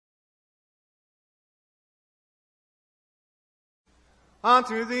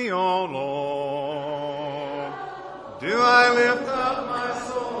Unto thee, O Lord, do I lift up my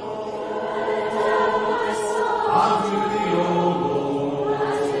soul. Unto thee, O Lord,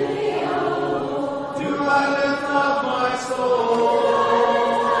 do I lift up my soul.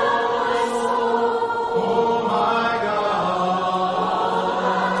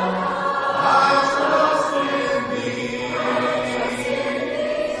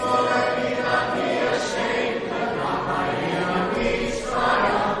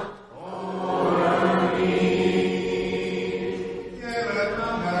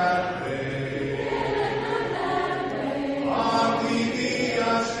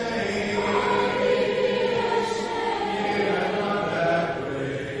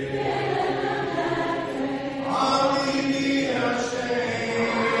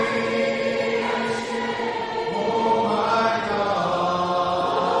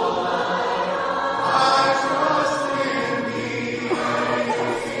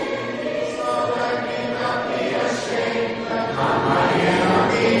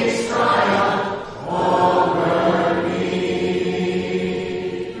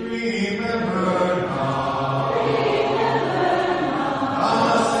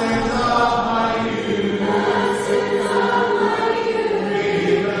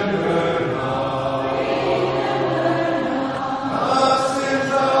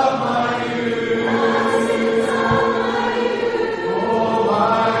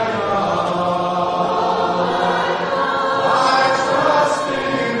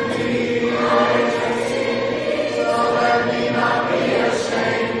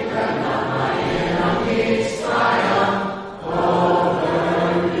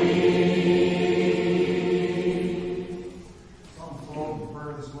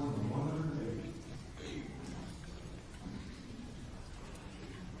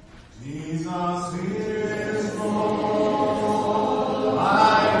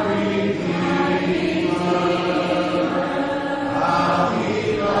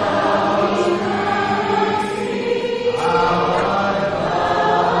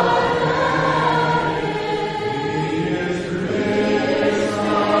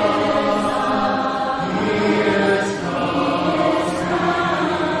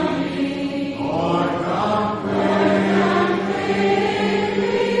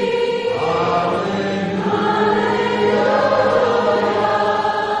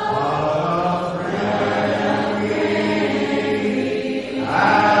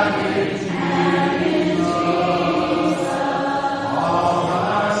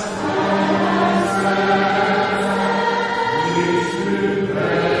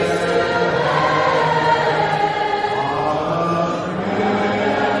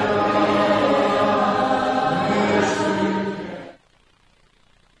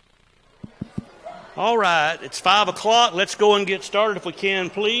 It's 5 o'clock. Let's go and get started if we can,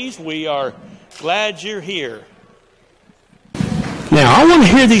 please. We are glad you're here. Now, I want to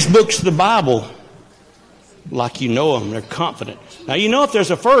hear these books of the Bible like you know them. They're confident. Now, you know if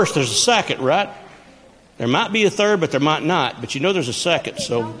there's a first, there's a second, right? There might be a third, but there might not. But you know there's a second,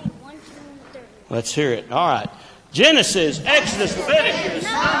 so let's hear it. All right. Genesis, Exodus, Leviticus,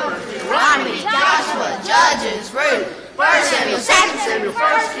 Numbers, Deuteronomy, Joshua, Judges, Ruth, 1 Samuel, 2 Samuel,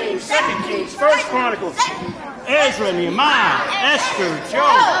 1 Kings, 2 Kings, 1 Chronicles, Ezra, Nehemiah, Esther,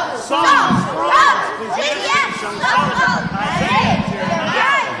 Job, Psalms, Proverbs, Ecclesiastes, Isaiah,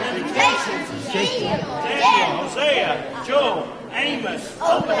 Jeremiah, Lamentations, Ezekiel, Daniel, Hosea, Joel, Amos,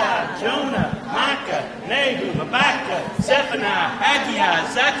 Obadiah, Jonah, Micah, Nahum, Habakkuk, Zephaniah,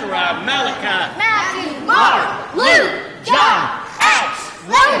 Haggai, Zechariah, Malachi, Matthew, Mark, Luke, John, Acts,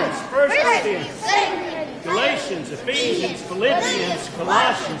 Romans, 1 Corinthians, Galatians, Ephesians, Philippians,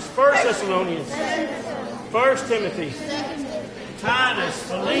 Colossians, 1 Thessalonians, 1 Timothy, Titus,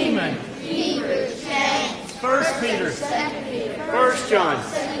 Philemon, Hebrews, James, 1 Peter, 1 John,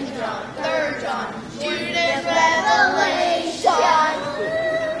 3 John, Judas, Revelation.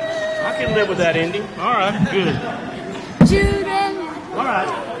 I can live with that ending. All right, good. All right,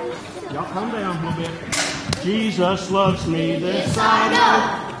 y'all calm down a little bit. Jesus loves me, this I know,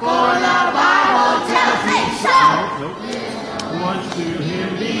 for the Bible tells me so. Once to him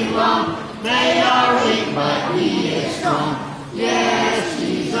belong, they are weak, but he is strong. Yes,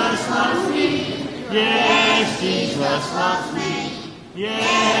 Jesus loves me. Yes, Jesus loves me.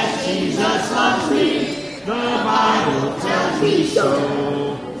 Yes, Jesus loves me. The Bible tells me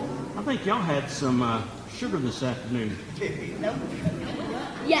so. I think y'all had some sugar this afternoon.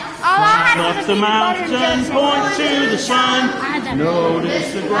 Yes. Up the mountain, point to the sun.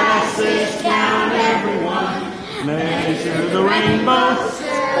 Notice the grasses, count everyone. Measure the rainbow,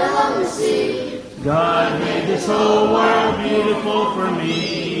 sail on the sea. God made this whole world beautiful for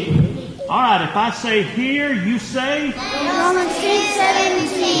me. All right, if I say here, you say? Romans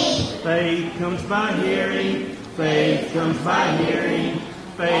 6:17. Faith comes by hearing. Faith comes by hearing.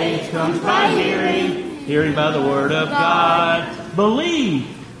 Faith comes by hearing. Hearing by the word of God. Believe.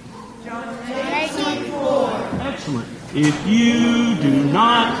 John 8:4. Excellent. If you do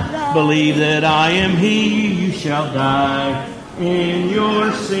not believe that I am He, you shall die in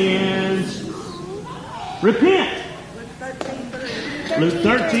your sins. Repent. Luke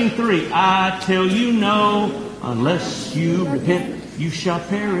 13:3. I tell you no, unless you repent, you shall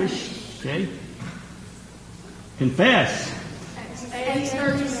perish. Okay? Confess. Acts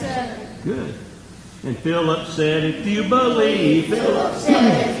 37. Good. And Philip said, if you believe. Philip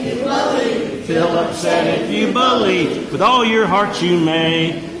said, if you believe. Philip said, if you believe. With all your heart you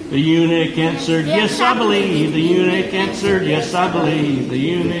may. The eunuch answered, yes, I believe. The eunuch answered, yes, I believe. The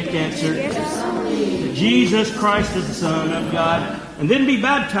eunuch answered, yes, I believe. That Jesus Christ is the Son of God. And then be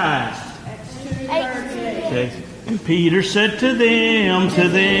baptized. Okay. And Peter said to them,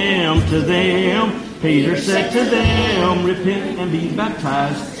 Peter said to them, repent and be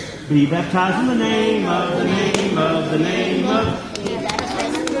baptized. Be baptized in the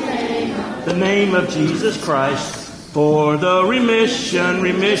name of Jesus Christ. For the remission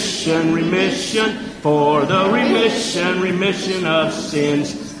of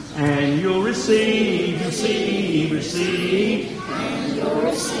sins. And you'll receive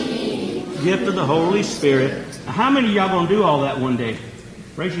gift of the Holy Spirit. Now, how many of y'all going to do all that one day?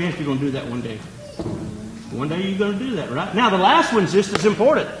 Raise your hand if you're going to do that one day. One day you're going to do that, right? Now, the last one's just as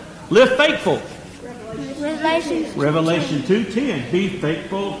important. Live faithful. Revelation 2:10. Be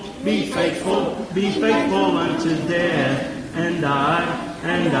faithful unto death, and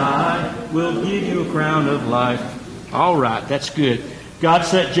I will give you a crown of life. All right, that's good. God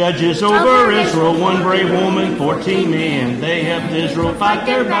set judges over Israel, one brave woman, 14 men. They helped Israel fight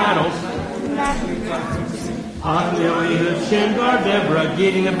their battles. Aheliab, Shingar, Deborah,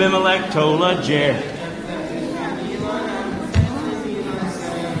 Gideon, Abimelech, Tola, Jer.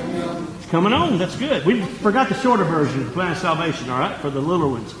 Coming on, that's good. We forgot the shorter version of the plan of salvation, all right, for the littler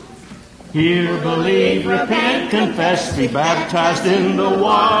ones. Hear, believe, repent, confess, be baptized in the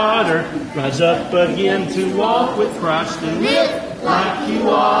water. Rise up again to walk with Christ and live like you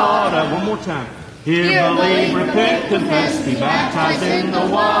ought. One more time. Hear, believe, repent, confess, be baptized in the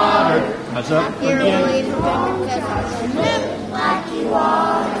water. Rise up again to walk with Christ and live like you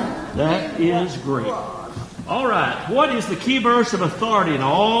ought. That is great. All right, what is the key verse of authority in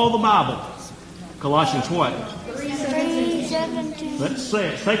all the Bible? Colossians what? 3:17. Let's say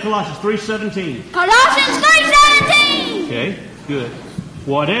it. Say Colossians 3:17. Colossians 3:17. Okay, good.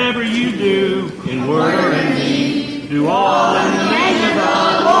 Whatever you do in word or in deed, do all in the name of the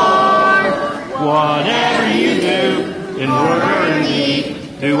Lord. Whatever you do in word or in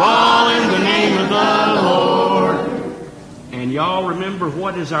deed, do all in the name of the Lord. And y'all remember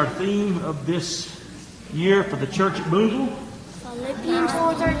what is our theme of this year for the church at Boonville? Philippians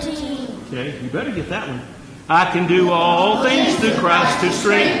 4:13. Okay, you better get that one. I can do all things through Christ who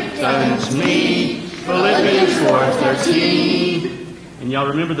strengthens me. Philippians 4:13. And y'all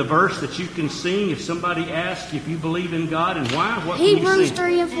remember the verse that you can sing if somebody asks if you believe in God and why? What can you Hebrews sing?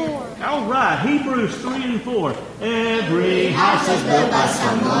 3 and 4. All right, Hebrews 3 and 4. Every house is built by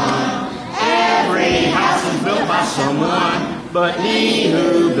someone. Every house is built by someone. But he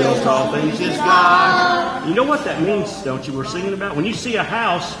who built all things is God. You know what that means, don't you? We're singing about. When you see a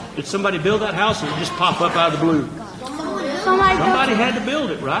house, did somebody build that house or did it just pop up out of the blue? Somebody had to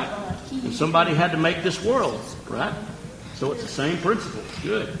build it, right? And somebody had to make this world, right? So it's the same principle.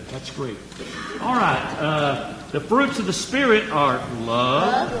 Good. That's great. All right. The fruits of the Spirit are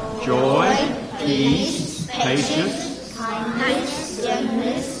love, joy, peace, patience, kindness,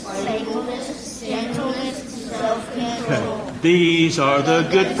 gentleness, faithfulness, gentleness, self-control. Okay. These are the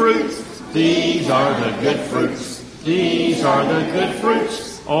good fruits. These are the good fruits. These are the good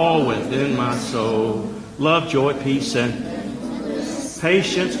fruits, all within my soul. Love, joy, peace, and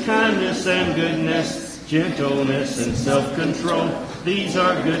patience, kindness, and goodness, gentleness, and self-control. These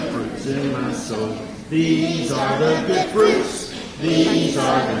are good fruits in my soul. These are the good fruits. These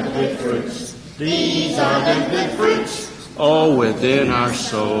are the good fruits. These are the good fruits, all within our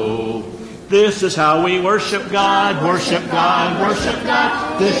soul. This is how we worship God, worship God, worship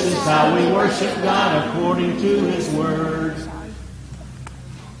God. This is how we worship God according to His Word.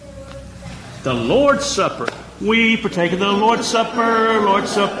 The Lord's Supper. We partake of the Lord's Supper, Lord's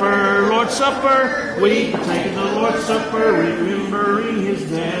Supper, Lord's Supper. We partake of the Lord's Supper, remembering His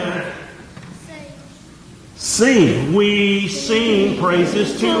death. Sing, we sing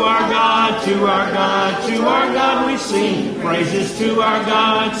praises to our God, to our God, to our God we sing praises to our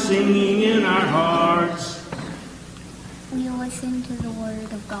God, singing in our hearts. We listen to the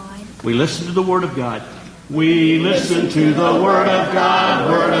Word of God. We listen to the Word of God. We listen to the Word of God,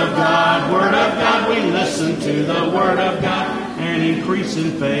 Word of God, Word of God. We listen to the Word of God and increase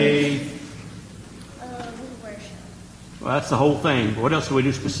in faith. We worship. Well, that's the whole thing. What else do we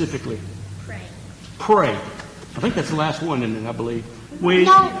do specifically? Pray. Pray. I think that's the last one, isn't it, I believe?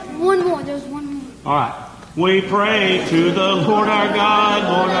 No, one more. There's one more. All right. We pray to the Lord our God,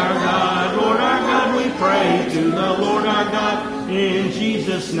 Lord our God, Lord our God. We pray to the Lord our God in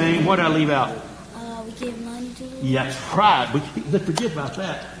Jesus' name. What did I leave out? We give money to the Lord. Yeah, that's right. Let's forget about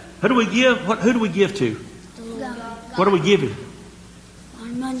that. Who do we give? Who do we give to? The Lord. What are we giving? Our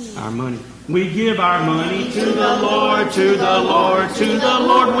money. Our money. We give our money to the Lord, to the Lord, to the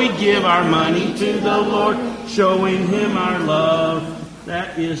Lord. We give our money to the Lord, showing Him our love.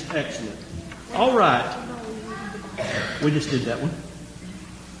 That is excellent. All right. We just did that one.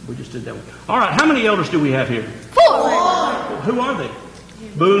 All right. How many elders do we have here? 4. Who are they?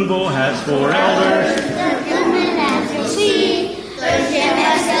 Boonville has 4 elders. There's Goodman as you'll see. There's Jim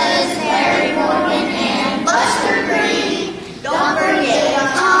Estes, Larry Morgan, and Buster Green. Don't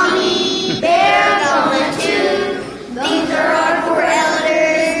forget Tommy Bear going too. These are our 4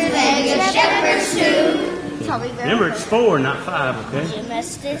 elders. Vegas Shepherds too. Tommy Bear. Remember, it's 4, not 5. Okay. Jim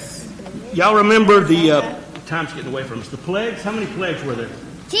Estes. Y'all remember the time's getting away from us. The plagues. How many plagues were there?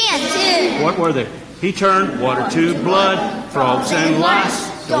 10. What were they? He turned water to blood, frogs and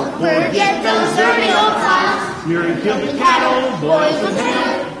lice. Don't forget those dirty old flies. Fury killed the cattle, boys with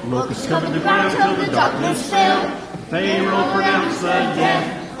hail. Locusts covered the ground till the darkness fell. Pharaoh pronounced the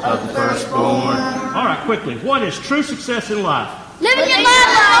death of the firstborn. All right, quickly. What is true success in life? Living your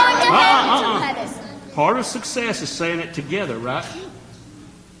life, going to heaven. Part of success is saying it together, right?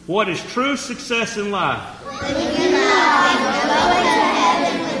 What is true success in life? Living your life, going to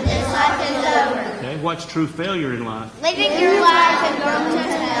heaven when this life is over. Okay, what's true failure in life? Living your life and going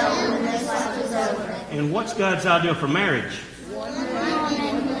to hell when this life is over. And what's God's ideal for marriage?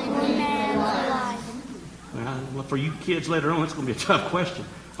 Well, for you kids later on, it's going to be a tough question.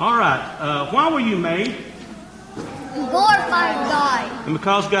 All right, why were you made? Glorify God. And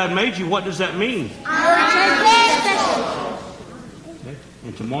because God made you, what does that mean? Okay.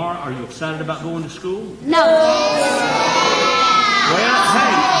 And tomorrow, are you excited about going to school? No. Well,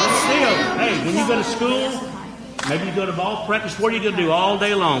 hey, when you go to school, maybe you go to ball practice, what are you going to do all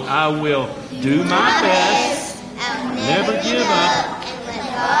day long? I will do my best, never give up, And let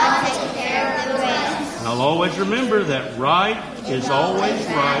God take care of the rest. and I'll always remember that right is always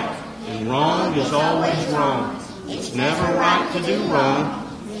right, and wrong is always wrong. It's never right to do wrong,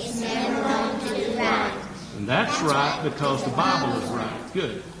 It's never wrong to do right. and that's right because the Bible is right.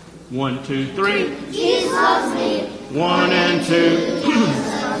 Good. 1, 2, 3. Jesus loves me. 1 and 2.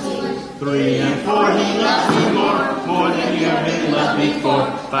 3 and 4. He loves you more than you ever been loved before.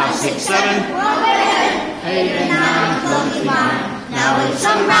 5, 6, 7. 8 and 9. Love is mine. Now it's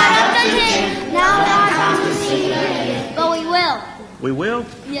some right up to 10. Now it's time to sing it again. But we will. We will.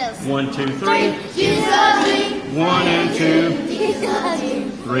 Yes. 1, 2, 3. Jesus loves me. 1 and 2. Jesus loves you.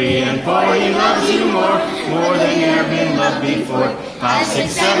 3 and 4. He loves you more than you ever been loved before. 5,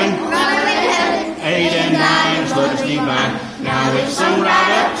 6, 7. 8 and 9. Love is divine. Now it's sung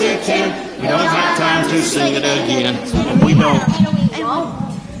right up to 10. We don't have time to sing it again. And we don't.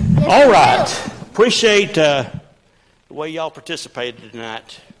 All right. Appreciate the way y'all participated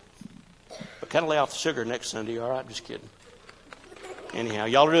tonight. But kind of lay off the sugar next Sunday, all right? Just kidding. Anyhow,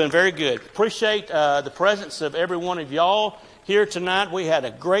 y'all are doing very good. Appreciate the presence of every one of y'all here tonight. We had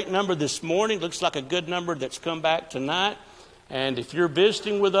a great number this morning. Looks like a good number that's come back tonight. And if you're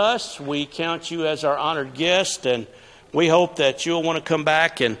visiting with us, we count you as our honored guest. And we hope that you'll want to come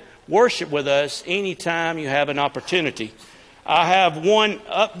back and worship with us anytime you have an opportunity. I have one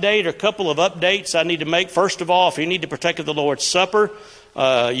update or a couple of updates I need to make. First of all, if you need to partake of the Lord's Supper,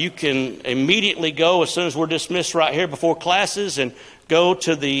 you can immediately go as soon as we're dismissed right here before classes and go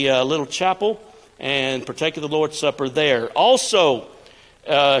to the little chapel and partake of the Lord's Supper there. Also,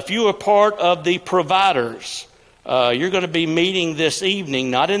 if you are part of the providers, you're going to be meeting this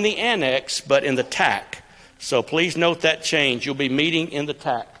evening, not in the annex, but in the TAC. So please note that change. You'll be meeting in the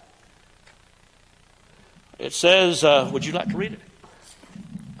TAC. It says, would you like to read it?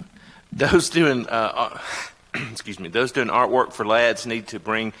 Those doing those doing artwork for lads need to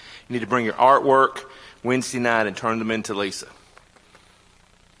bring your artwork Wednesday night and turn them into Lisa.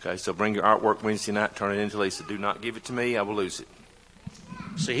 Okay, so bring your artwork Wednesday night, turn it into Lisa. Do not give it to me, I will lose it.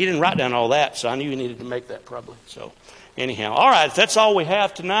 See, he didn't write down all that, so I knew he needed to make that probably. So anyhow, all right, if that's all we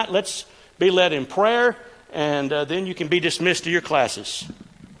have tonight, let's be led in prayer, and then you can be dismissed to your classes.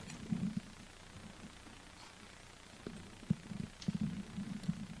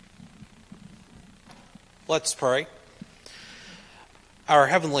 Let's pray. Our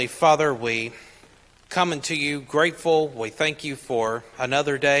Heavenly Father, we come unto you grateful. We thank you for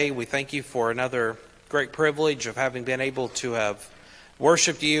another day. We thank you for another great privilege of having been able to have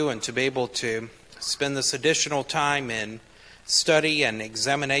worshiped you and to be able to spend this additional time in study and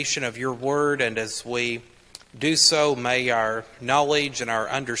examination of your word. And as we do so, may our knowledge and our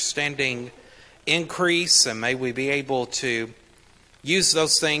understanding increase, and may we be able to use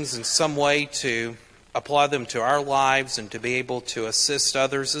those things in some way to apply them to our lives and to be able to assist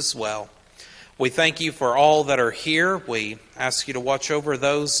others as well. We thank you for all that are here. We ask you to watch over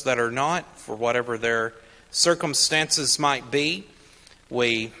those that are not, for whatever their circumstances might be.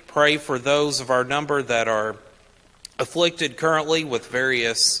 We pray for those of our number that are afflicted currently with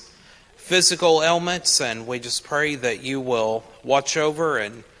various physical ailments, and we just pray that you will watch over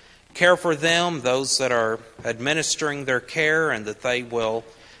and care for them, those that are administering their care, and that they will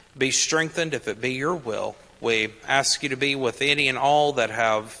be strengthened if it be your will. We ask you to be with any and all that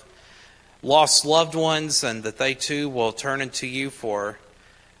have lost loved ones, and that they too will turn into you for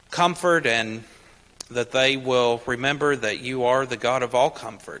comfort, and that they will remember that you are the God of all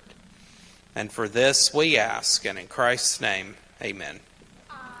comfort. And for this we ask, and in Christ's name, amen.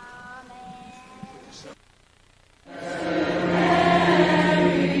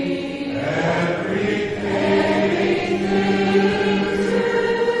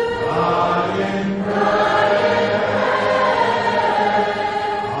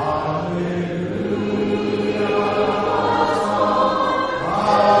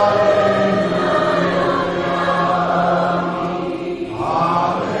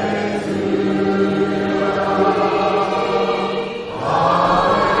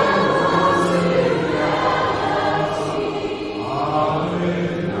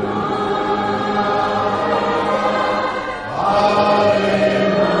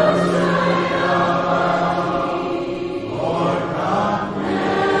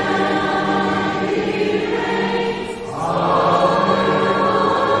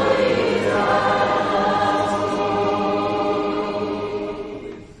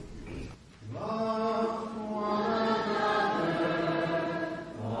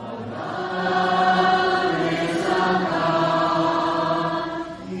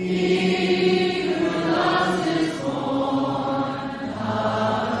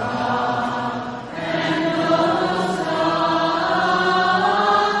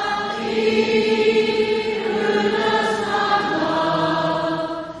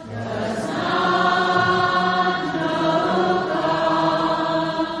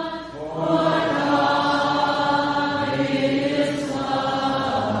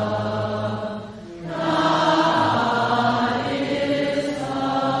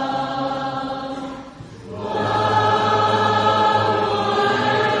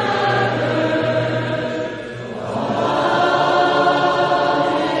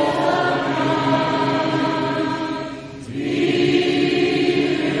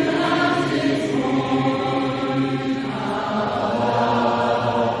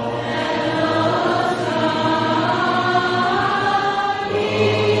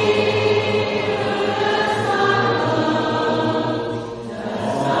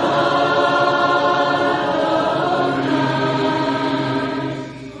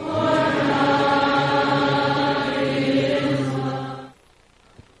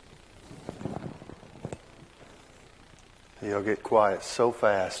 Y'all get quiet so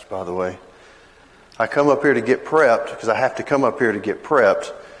fast, by the way. I come up here to get prepped because I have to come up here to get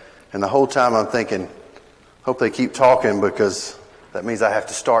prepped. And the whole time I'm thinking, hope they keep talking because that means I have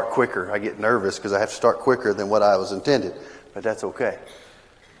to start quicker. I get nervous because I have to start quicker than what I was intended. But that's okay.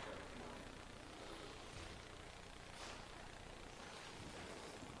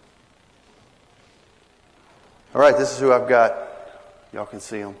 All right, this is who I've got. Y'all can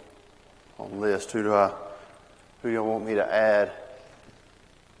see them on the list. Who do you want me to add?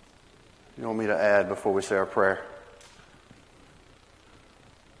 You want me to add before we say our prayer?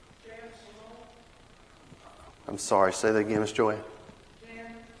 I'm sorry, say that again, Miss Joanne.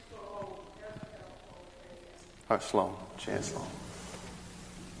 All right, Sloan. Jan Sloan.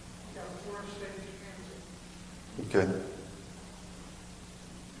 Good.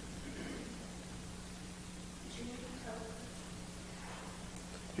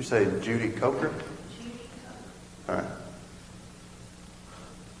 You say Judy Coker? All right.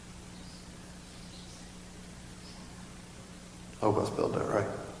 I hope I spelled that right.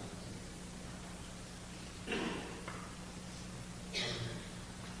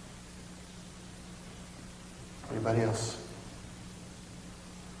 Anybody else?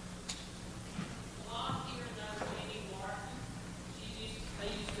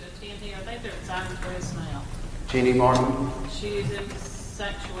 I think they're at Simon Press now. Jeannie Martin? She's in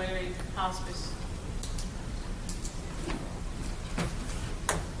Sanctuary Hospice.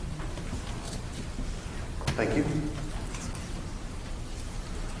 Thank you.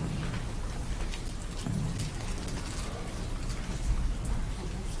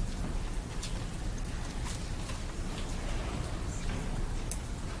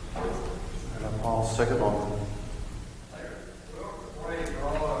 And Paul's second one.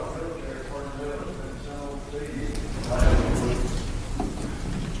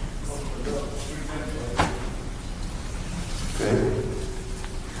 Okay.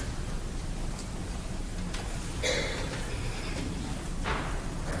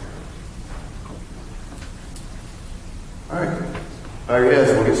 All right. Bow your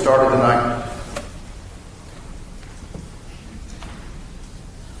heads. We'll get started tonight.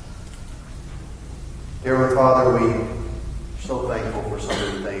 Dear Heavenly Father, we're so thankful for so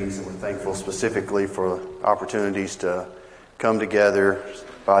many things, and we're thankful specifically for opportunities to come together,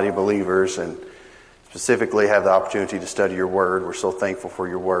 body of believers, and specifically have the opportunity to study your word. We're so thankful for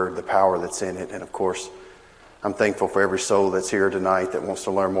your word, the power that's in it, and of course, I'm thankful for every soul that's here tonight that wants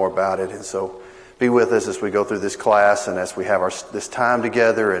to learn more about it. And so be with us as we go through this class and as we have this time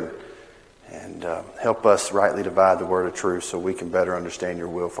together, and help us rightly divide the word of truth so we can better understand your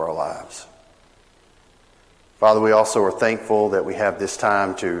will for our lives. Father, we also are thankful that we have this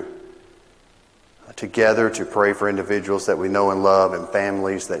time together to pray for individuals that we know and love and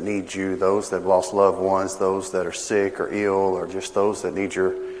families that need you, those that have lost loved ones, those that are sick or ill, or just those that need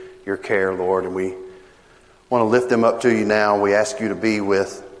your care, Lord. And we want to lift them up to you now. We ask you to be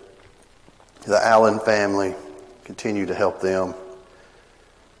with the Allen family. Continue to help them.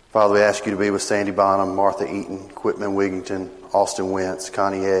 Father, we ask you to be with Sandy Bonham, Martha Eaton, Quitman Wigington, Austin Wentz,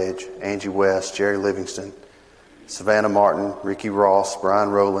 Connie Edge, Angie West, Jerry Livingston, Savannah Martin, Ricky Ross, Brian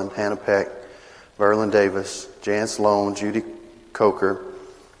Rowland, Hannah Peck, Verlin Davis, Jan Sloan, Judy Coker,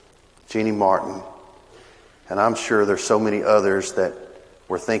 Jeannie Martin, and I'm sure there's so many others that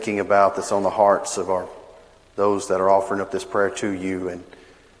we're thinking about that's on the hearts of those that are offering up this prayer to you. And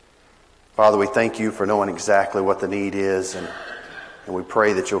Father, we thank you for knowing exactly what the need is, and we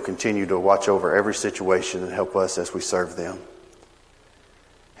pray that you'll continue to watch over every situation and help us as we serve them.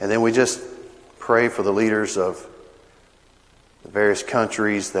 And then we just pray for the leaders of the various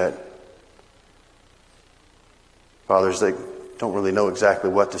countries that, fathers, they don't really know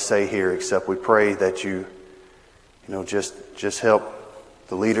exactly what to say here, except we pray that you just help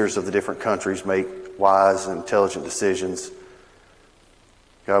the leaders of the different countries make wise and intelligent decisions.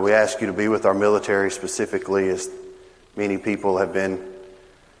 God, we ask you to be with our military specifically, as many people have been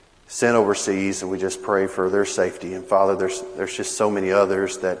sent overseas, and we just pray for their safety. And Father, there's just so many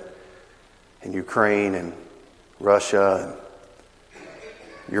others that in Ukraine and Russia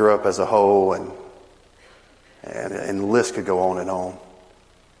and Europe as a whole, and the list could go on and on.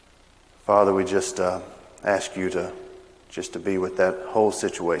 Father, we just ask you to be with that whole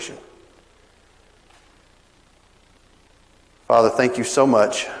situation. Father, thank you so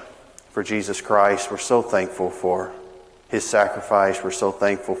much for Jesus Christ. We're so thankful for his sacrifice. We're so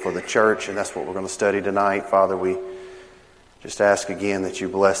thankful for the church, and that's what we're going to study tonight. Father, we just ask again that you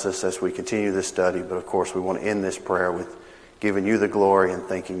bless us as we continue this study. But of course, we want to end this prayer with giving you the glory and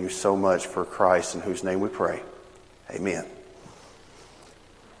thanking you so much for Christ, in whose name we pray. Amen.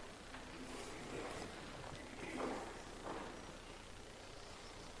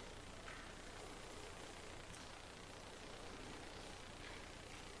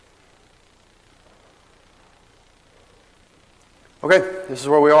 Okay, this is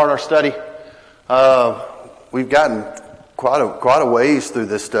where we are in our study. We've gotten quite a ways through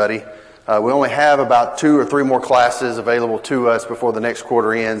this study. We only have about 2 or 3 more classes available to us before the next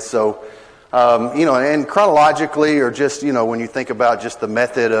quarter ends. So, and chronologically, or just, when you think about just the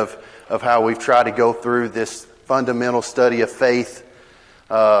method of how we've tried to go through this fundamental study of faith,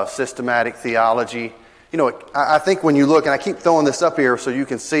 systematic theology, I think when you look, and I keep throwing this up here so you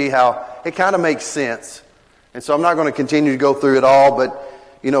can see how it kind of makes sense. And so I'm not going to continue to go through it all, but,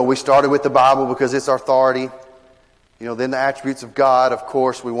 we started with the Bible because it's our authority. Then the attributes of God, of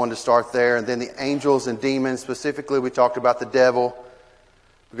course, we wanted to start there. And then the angels and demons. Specifically, we talked about the devil,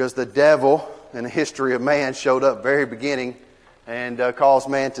 because the devil in the history of man showed up very beginning and caused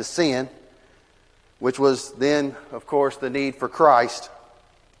man to sin, which was then, of course, the need for Christ.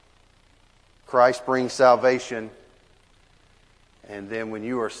 Christ brings salvation. And then when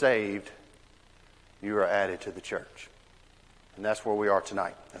you are saved, you are added to the church. And that's where we are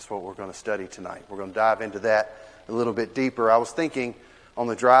tonight. That's what we're going to study tonight. We're going to dive into that a little bit deeper. I was thinking on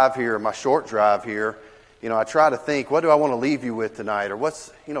the drive here, my short drive here, I try to think, what do I want to leave you with tonight? Or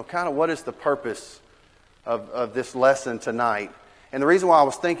what's, kind of what is the purpose of this lesson tonight? And the reason why I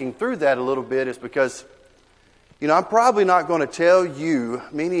was thinking through that a little bit is because, I'm probably not going to tell you,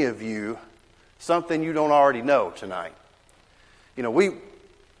 many of you, something you don't already know tonight.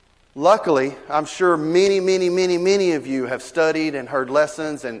 Luckily, I'm sure many of you have studied and heard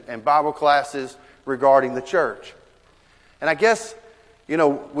lessons and Bible classes regarding the church. And I guess,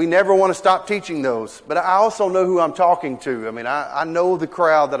 we never want to stop teaching those. But I also know who I'm talking to. I know the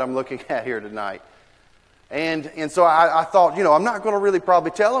crowd that I'm looking at here tonight. And so I thought, I'm not going to really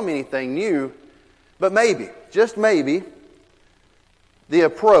probably tell them anything new. But maybe, just maybe, the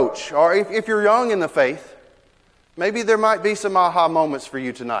approach, or if you're young in the faith, maybe there might be some aha moments for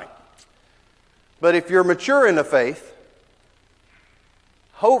you tonight. But if you're mature in the faith,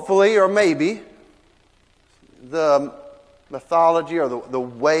 hopefully or maybe the mythology or the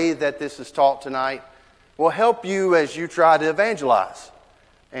way that this is taught tonight will help you as you try to evangelize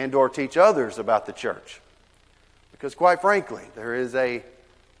and or teach others about the church. Because quite frankly, there is a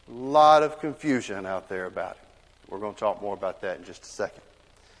lot of confusion out there about it. We're going to talk more about that in just a second.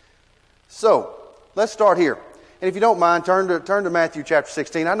 So, let's start here. And if you don't mind, turn to Matthew chapter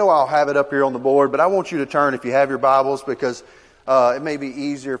 16. I know I'll have it up here on the board, but I want you to turn if you have your Bibles because it may be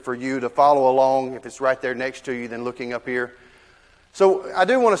easier for you to follow along if it's right there next to you than looking up here. So I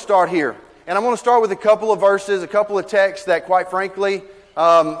do want to start here. And I'm going to start with a couple of verses, a couple of texts that, quite frankly,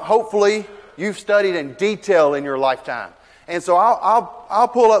 hopefully you've studied in detail in your lifetime. And so I'll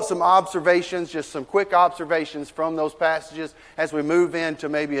pull up some observations, just some quick observations from those passages as we move into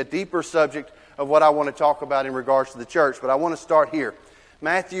maybe a deeper subject of what I want to talk about in regards to the church. But I want to start here.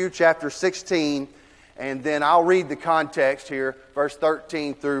 Matthew chapter 16, and then I'll read the context here, verse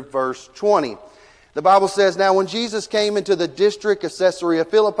 13 through verse 20. The Bible says, "Now when Jesus came into the district of Caesarea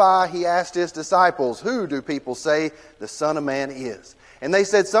Philippi, he asked his disciples, 'Who do people say the Son of Man is?' And they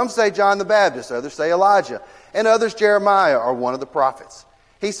said, 'Some say John the Baptist, others say Elijah, and others Jeremiah or one of the prophets.'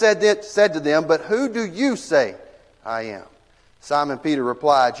 He said to them, 'But who do you say I am?' Simon Peter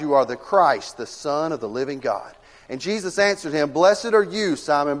replied, 'You are the Christ, the Son of the living God.' And Jesus answered him, 'Blessed are you,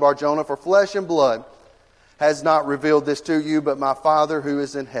 Simon Bar-Jonah, for flesh and blood has not revealed this to you, but my Father who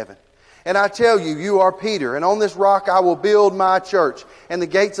is in heaven. And I tell you, you are Peter, and on this rock I will build my church, and the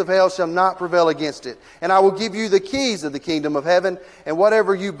gates of hell shall not prevail against it. And I will give you the keys of the kingdom of heaven, and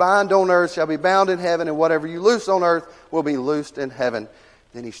whatever you bind on earth shall be bound in heaven, and whatever you loose on earth will be loosed in heaven.'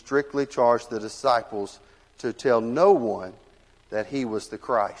 Then he strictly charged the disciples to tell no one that he was the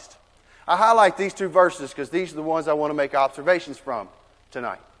Christ." I highlight these two verses because these are the ones I want to make observations from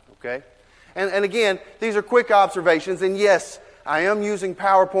tonight. Okay? And again, these are quick observations, and yes, I am using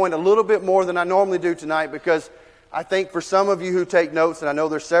PowerPoint a little bit more than I normally do tonight because I think for some of you who take notes, and I know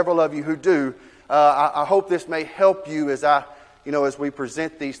there's several of you who do, I hope this may help you as we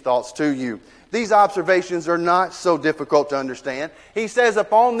present these thoughts to you. These observations are not so difficult to understand. He says,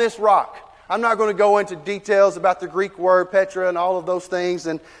 "Upon this rock." I'm not going to go into details about the Greek word Petra and all of those things,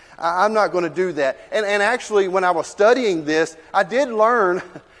 and I'm not going to do that. And actually, when I was studying this, I did learn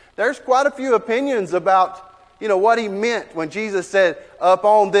there's quite a few opinions about what he meant when Jesus said,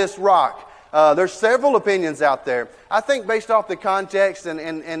 "Upon this rock." There's several opinions out there. I think based off the context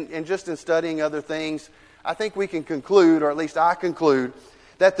and just in studying other things, I think we can conclude, or at least I conclude,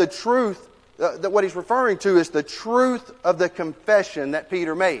 that the truth, that what he's referring to is the truth of the confession that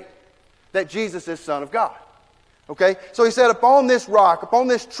Peter made, that Jesus is Son of God. Okay? So he said, upon this rock, upon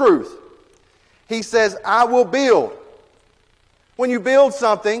this truth, he says, "I will build." When you build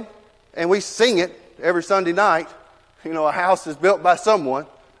something, and we sing it every Sunday night, a house is built by someone.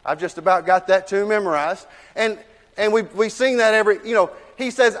 I've just about got that tune memorized. And we sing that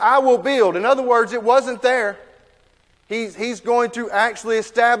he says, "I will build." In other words, it wasn't there. He's going to actually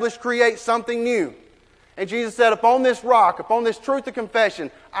establish, create something new. And Jesus said, "Upon this rock, upon this truth of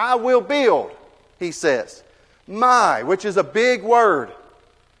confession, I will build," he says. "My," which is a big word.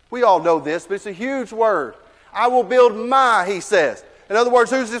 We all know this, but it's a huge word. "I will build my," he says. In other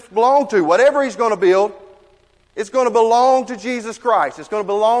words, who's this belong to? Whatever he's going to build, it's going to belong to Jesus Christ. It's going to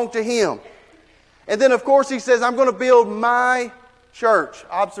belong to him. And then, of course, he says, "I'm going to build my church."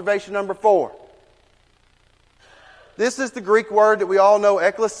 Observation number 4. This is the Greek word that we all know,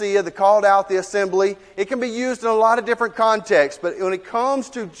 ecclesia, the called out, the assembly. It can be used in a lot of different contexts, but when it comes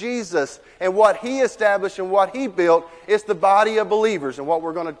to Jesus and what he established and what he built, it's the body of believers. And what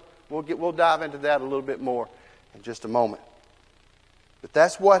we'll dive into that a little bit more in just a moment. But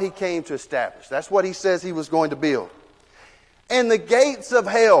that's what he came to establish. That's what he says he was going to build. And the gates of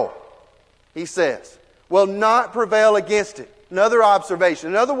hell, he says, will not prevail against it. Another observation.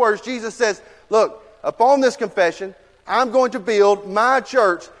 In other words, Jesus says, look, upon this confession, I'm going to build my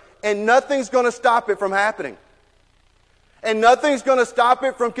church, and nothing's going to stop it from happening. And nothing's going to stop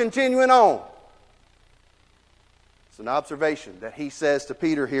it from continuing on. It's an observation that he says to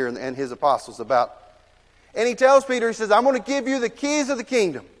Peter here and his apostles about. And he tells Peter, he says, I'm going to give you the keys of the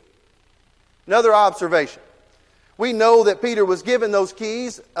kingdom. Another observation. We know that Peter was given those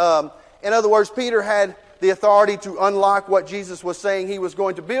keys. In other words, Peter had the authority to unlock what Jesus was saying he was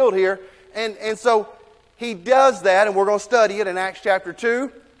going to build here. And so he does that, and we're going to study it in Acts chapter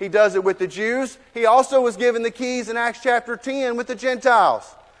 2. He does it with the Jews. He also was given the keys in Acts chapter 10 with the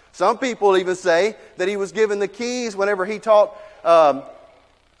Gentiles. Some people even say that he was given the keys whenever he taught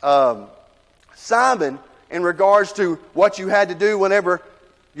Simon in regards to what you had to do whenever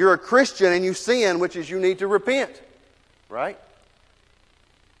you're a Christian and you sin, which is you need to repent. Right?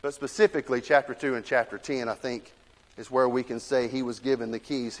 But specifically, chapter 2 and chapter 10, I think, is where we can say he was given the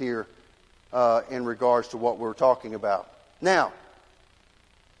keys here in regards to what we're talking about. Now,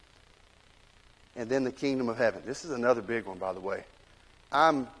 and then the kingdom of heaven. This is another big one, by the way.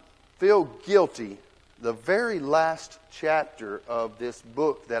 I feel guilty. The very last chapter of this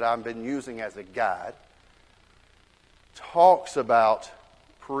book that I've been using as a guide talks about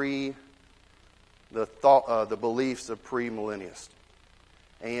the beliefs of premillennialists.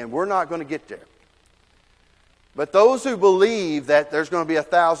 And we're not going to get there. But those who believe that there's going to be a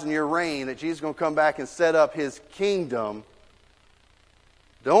 1,000-year reign, that Jesus is going to come back and set up His kingdom,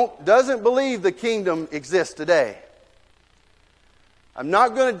 doesn't believe the kingdom exists today. I'm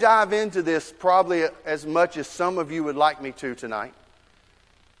not going to dive into this probably as much as some of you would like me to tonight.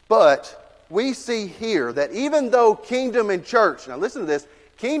 But we see here that even though kingdom and church, now listen to this,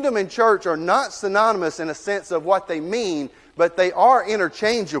 kingdom and church are not synonymous in a sense of what they mean, but they are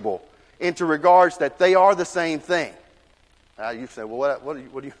interchangeable into regards that they are the same thing. Now you say, well, what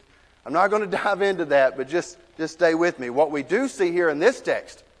do you... I'm not going to dive into that, but just stay with me. What we do see here in this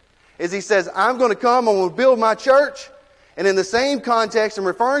text is he says, I'm going to come and we'll build my church. And in the same context, and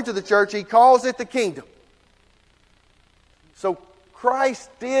referring to the church, he calls it the kingdom. So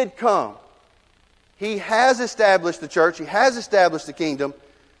Christ did come. He has established the church. He has established the kingdom.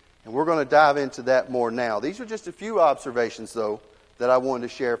 And we're going to dive into that more now. These are just a few observations, though, that I wanted to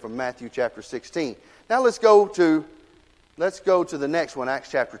share from Matthew chapter 16. Now let's go to the next one, Acts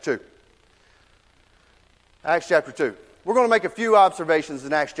chapter 2. Acts chapter 2. We're going to make a few observations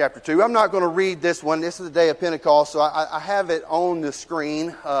in Acts chapter 2. I'm not going to read this one. This is the day of Pentecost, so I have it on the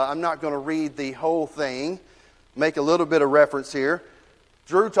screen. I'm not going to read the whole thing. Make a little bit of reference here.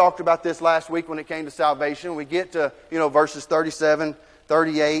 Drew talked about this last week when it came to salvation. We get to, verses 37,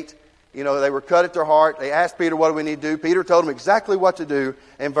 38. They were cut at their heart. They asked Peter, what do we need to do? Peter told them exactly what to do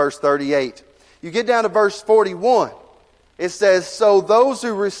in verse 38. You get down to verse 41. It says, so those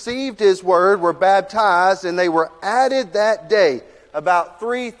who received His word were baptized, and they were added that day, about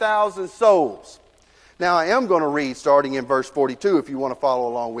 3,000 souls. Now I am going to read starting in verse 42 if you want to follow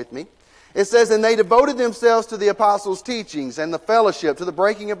along with me. It says, and they devoted themselves to the apostles' teachings and the fellowship, to the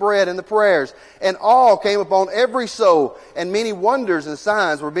breaking of bread and the prayers. And all came upon every soul, and many wonders and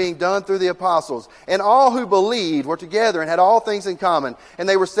signs were being done through the apostles. And all who believed were together and had all things in common. And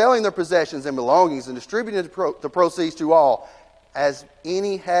they were selling their possessions and belongings and distributing the proceeds to all, as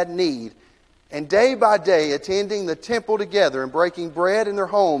any had need. And day by day, attending the temple together and breaking bread in their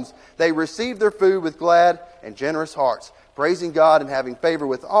homes, they received their food with glad and generous hearts, praising God and having favor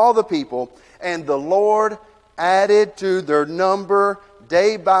with all the people. And the Lord added to their number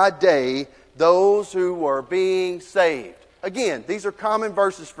day by day those who were being saved. Again, these are common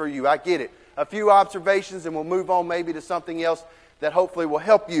verses for you. I get it. A few observations and we'll move on maybe to something else that hopefully will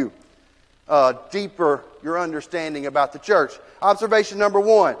help you deeper your understanding about the church. Observation number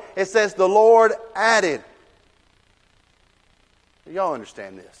 1. It says the Lord added. Y'all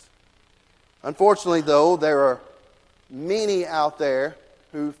understand this. Unfortunately, though, there are many out there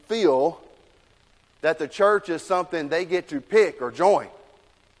who feel that the church is something they get to pick or join.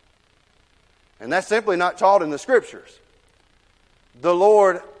 And that's simply not taught in the Scriptures. The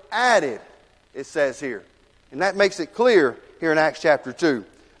Lord added, it says here. And that makes it clear here in Acts chapter 2.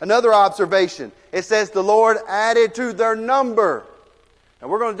 Another observation. It says the Lord added to their number. And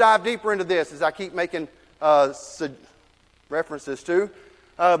we're going to dive deeper into this as I keep making references to.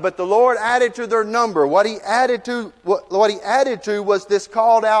 But the Lord added to their number. What He added to was this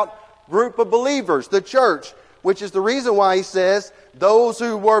called out group of believers, the church, which is the reason why He says those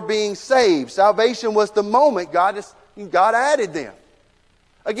who were being saved. Salvation was the moment God added them.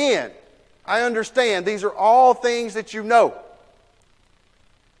 Again, I understand these are all things that you know.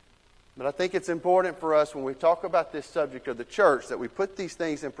 But I think it's important for us when we talk about this subject of the church that we put these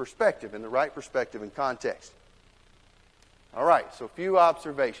things in perspective, in the right perspective and context. All right, so a few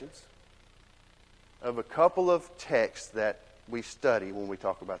observations of a couple of texts that we study when we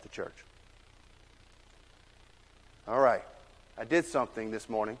talk about the church. All right, I did something this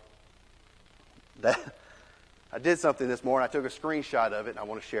morning. I took a screenshot of it, and I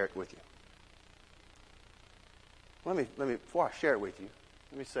want to share it with you. Let me before I share it with you,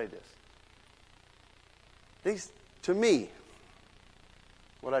 let me say this. These, to me,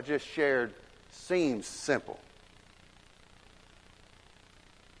 what I just shared seems simple.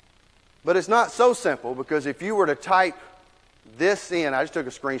 But it's not so simple, because if you were to type this in, I just took a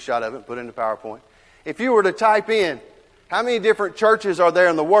screenshot of it and put it into PowerPoint. If you were to type in, how many different churches are there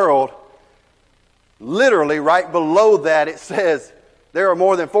in the world? Literally, right below that, it says there are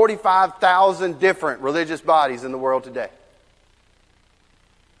more than 45,000 different religious bodies in the world today.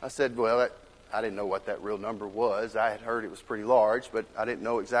 I said, well, I didn't know what that real number was. I had heard it was pretty large, but I didn't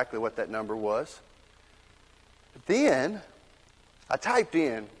know exactly what that number was. But then I typed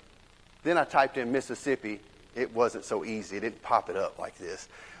in Mississippi. It wasn't so easy. It didn't pop it up like this.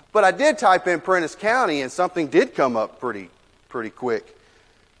 But I did type in Prentiss County, and something did come up pretty quick.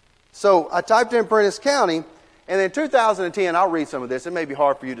 So I typed in Prentiss County, and in 2010, I'll read some of this. It may be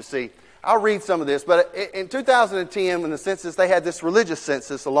hard for you to see. I'll read some of this. But in 2010, when the census, they had this religious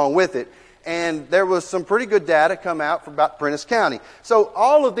census along with it. And there was some pretty good data come out about Prentiss County. So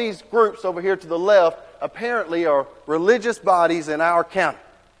all of these groups over here to the left apparently are religious bodies in our county.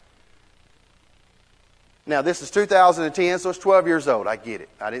 Now, this is 2010, so it's 12 years old. I get it.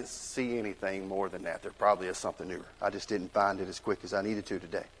 I didn't see anything more than that. There probably is something newer. I just didn't find it as quick as I needed to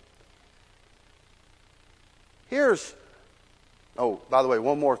today. By the way,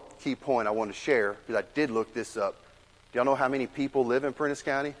 one more key point I want to share, because I did look this up. Do y'all know how many people live in Prentiss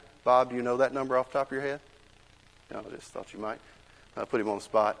County? Bob, do you know that number off the top of your head? No, I just thought you might. I put him on the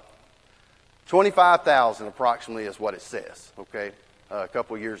spot. 25,000 approximately is what it says, okay? A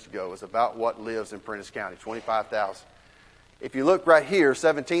couple of years ago is about what lives in Prentiss County, 25,000. If you look right here,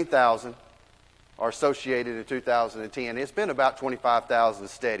 17,000 are associated in 2010. It's been about 25,000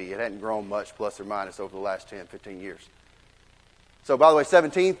 steady. It hadn't grown much, plus or minus, over the last 10, 15 years. So, by the way,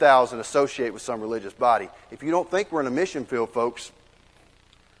 17,000 associate with some religious body. If you don't think we're in a mission field, folks,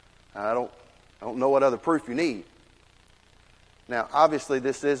 I don't know what other proof you need. Now, obviously,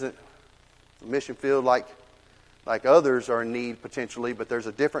 this isn't a mission field like others are in need potentially, but there's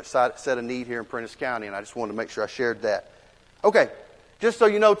a different set of need here in Prentiss County, and I just wanted to make sure I shared that. Okay, just so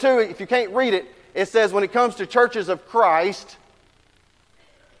you know too, if you can't read it, it says when it comes to churches of Christ,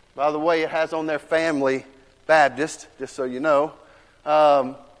 by the way, it has on their Family Baptist, just so you know,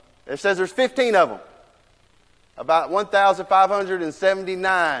 it says there's 15 of them. About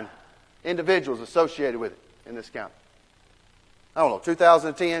 1,579 individuals associated with it in this county. I don't know,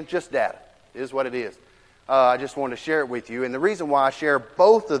 2010, just data. It is what it is. I just wanted to share it with you. And the reason why I share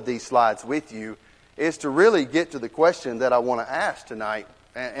both of these slides with you is to really get to the question that I want to ask tonight.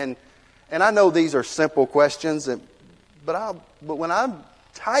 And I know these are simple questions, but when I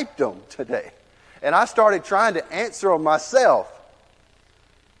typed them today and I started trying to answer them myself,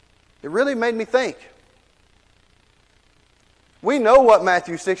 it really made me think. We know what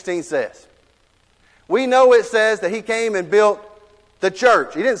Matthew 16 says. We know it says that He came and built the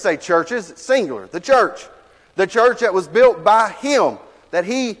church. He didn't say churches, it's singular. The church. The church that was built by Him, that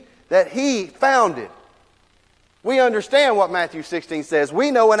He founded. We understand what Matthew 16 says. We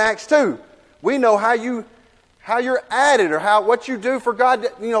know in Acts 2. We know how you're added, or what you do for God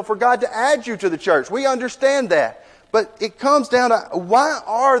to add you to the church. We understand that. But it comes down to, why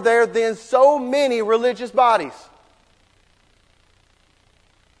are there then so many religious bodies?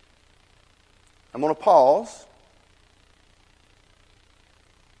 I'm going to pause.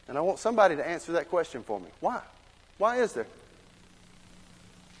 And I want somebody to answer that question for me. Why? Why is there?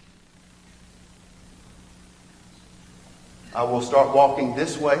 I will start walking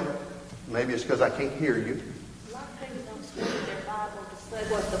this way. Maybe it's because I can't hear you. A lot of people don't study their Bible to say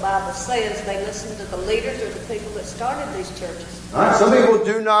what the Bible says. They listen to the leaders or the people that started these churches. All right. Some people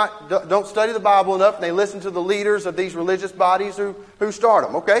don't study the Bible enough, and they listen to the leaders of these religious bodies who start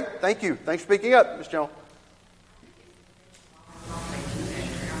them. Okay, thank you. Thanks for speaking up, Ms. Jones.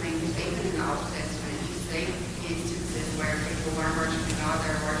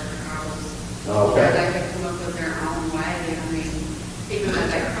 Okay. They could come up with their own way. I mean, even though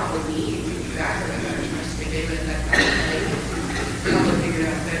they probably need exactly what they're supposed to be doing, they probably figure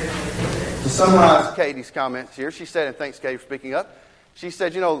out a better way to do it. To summarize Katie's comments here, she said, and thanks, Katie, for speaking up. she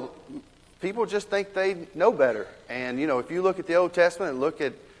said, people just think they know better. And, if you look at the Old Testament and look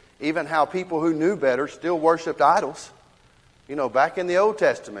at even how people who knew better still worshipped idols, back in the Old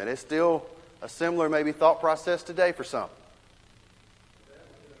Testament, it's still a similar maybe thought process today for some.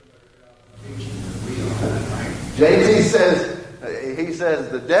 JT says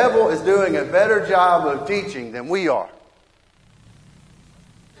the devil is doing a better job of teaching than we are.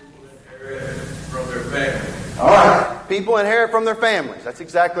 From their families. All right. People inherit from their families. That's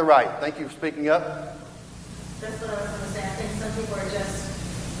exactly right. Thank you for speaking up. That's what I was going to say. I think some people are just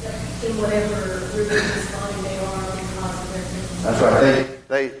in whatever religious body they are because of their families.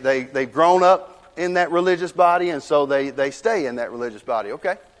 That's right. They've grown up in that religious body, and so they stay in that religious body.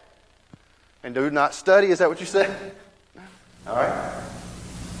 Okay. And do not study. Is that what you said? All right.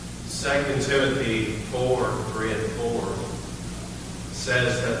 2 Timothy 4:3-4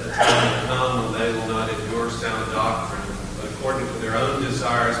 says that the time will come when they will not endure sound doctrine, but according to their own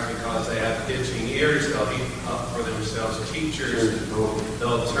desires, because they have itching ears, they'll heap up for themselves teachers.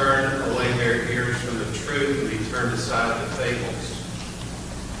 They'll turn away their ears from the truth and be turned aside to fables.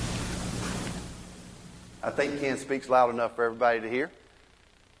 I think Ken speaks loud enough for everybody to hear.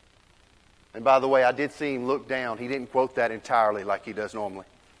 And by the way, I did see him look down. He didn't quote that entirely like he does normally.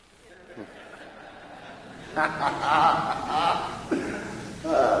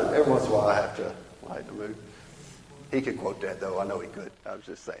 Every once in a while I have to lighten the mood. He could quote that, though. I know he could. I was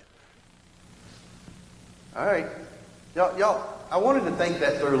just saying. All right. Y'all, I wanted to think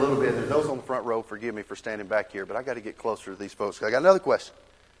that through a little bit. And those on the front row, forgive me for standing back here, but I got to get closer to these folks. I got another question.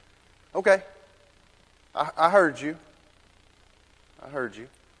 Okay. I heard you. I heard you.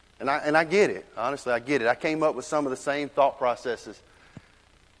 And I get it. Honestly, I get it. I came up with some of the same thought processes.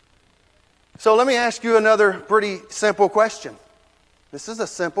 So let me ask you another pretty simple question. This is a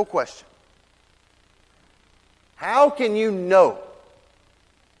simple question. How can you know,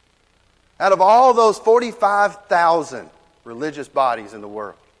 out of all those 45,000 religious bodies in the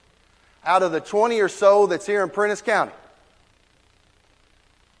world, out of the 20 or so that's here in Prentiss County,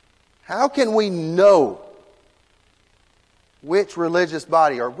 how can we know which religious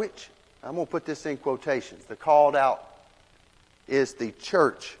body, or which, I'm going to put this in quotations, the called out is the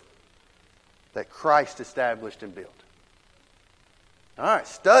church that Christ established and built? All right,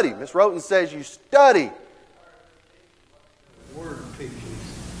 study. Miss Roten says you study. Word teaches.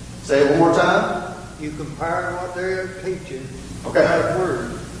 Say it one more time. You compare what they're teaching. Okay. That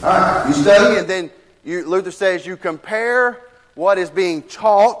word. All right, you study, and then Luther says you compare what is being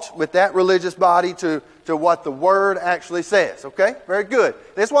taught with that religious body to what the Word actually says. Okay? Very good.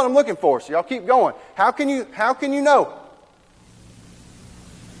 That's what I'm looking for, so y'all keep going. How can you know?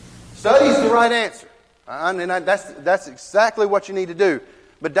 Study's the right answer. That's exactly what you need to do.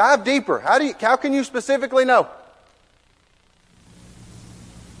 But dive deeper. How can you specifically know?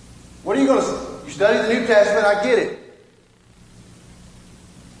 What are you going to say? You study the New Testament, I get it.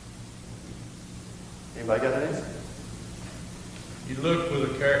 Anybody got that answer? You look for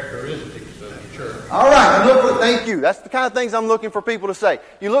the characteristics of the church. All right, thank you. That's the kind of things I'm looking for people to say.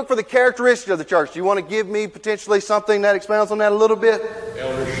 You look for the characteristics of the church. Do you want to give me potentially something that expounds on that a little bit?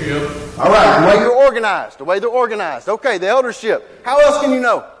 Eldership. All right, the way you're organized. The way they're organized. Okay, the eldership. How else can you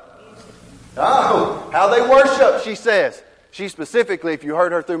know? Oh, how they worship, she says. She specifically, if you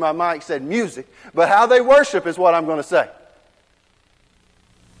heard her through my mic, said music. But how they worship is what I'm going to say.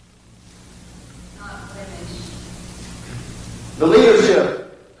 The leadership.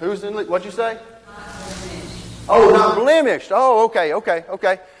 Who's in? What'd you say? Oh, not blemished. Oh,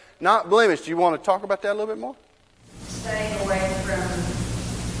 okay. Not blemished. You want to talk about that a little bit more? Staying away from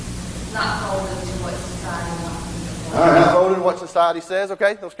not folding to what society wants. All right, not folding to what society says.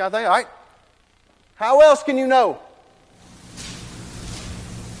 Okay, those kind of things. All right. How else can you know?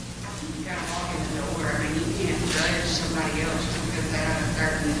 I think you got to walk in the door. I mean, you can't judge somebody else just because they have a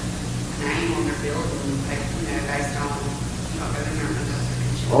certain name on their building, based on.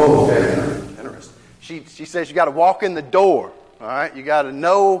 Oh, okay. Interesting. She says you got to walk in the door. All right, you got to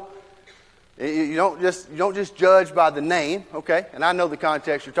know. You don't just judge by the name. Okay, and I know the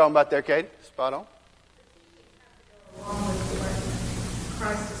context you're talking about there, Katie. Spot on.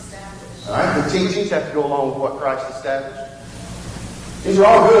 Christ established. All right, the teachings have to go along with what Christ established. These are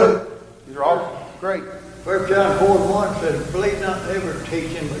all good. These are all great. 1 John 4:1 says, "Believe not every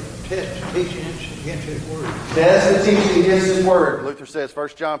teaching, but test the teaching against His word." Test the teaching against His word. Luther says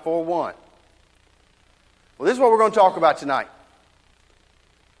 1 John 4:1. Well, this is what we're going to talk about tonight.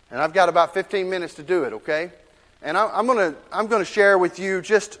 And I've got about 15 minutes to do it, okay? And I'm going to share with you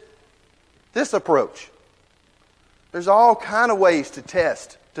just this approach. There's all kind of ways to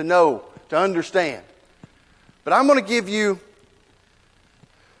test, to know, to understand. But I'm going to give you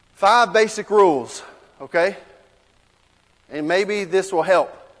 5 basic rules, okay? And maybe this will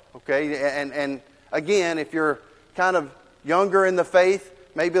help, okay? And again, if you're kind of younger in the faith,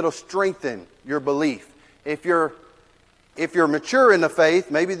 maybe it'll strengthen your belief. If you're mature in the faith,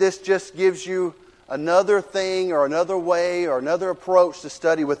 maybe this just gives you another thing or another way or another approach to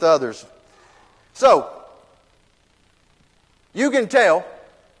study with others. So, you can tell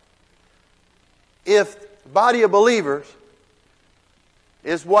if the body of believers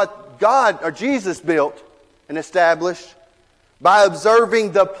is what God or Jesus built and established by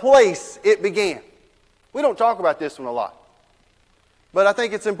observing the place it began. We don't talk about this one a lot, but I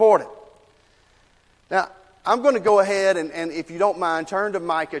think it's important. Now, I'm going to go ahead and if you don't mind, turn to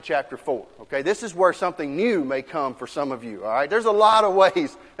Micah chapter 4. Okay, this is where something new may come for some of you. All right, there's a lot of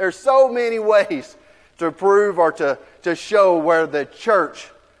ways. There's so many ways to prove or to show where the church,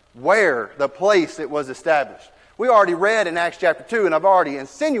 where the place it was established. We already read in Acts chapter 2, and I've already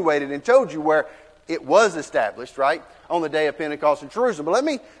insinuated and told you where it was established, right? On the day of Pentecost in Jerusalem. But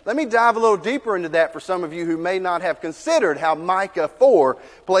let me dive a little deeper into that for some of you who may not have considered how Micah 4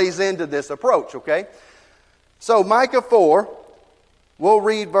 plays into this approach, okay? So Micah 4, we'll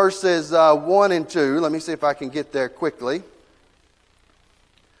read verses 1 and 2. Let me see if I can get there quickly.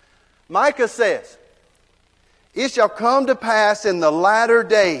 Micah says, "It shall come to pass in the latter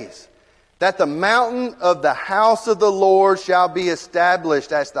days that the mountain of the house of the Lord shall be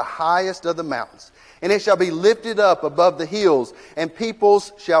established as the highest of the mountains. And it shall be lifted up above the hills, and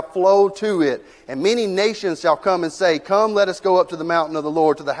peoples shall flow to it. And many nations shall come and say, Come, let us go up to the mountain of the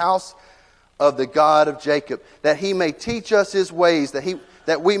Lord, to the house of the God of Jacob, that He may teach us His ways,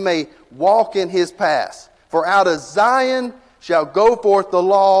 that we may walk in His paths. For out of Zion shall go forth the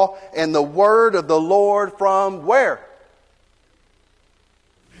law and the word of the Lord from" where?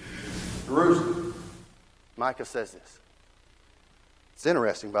 Jerusalem. Micah says this. It's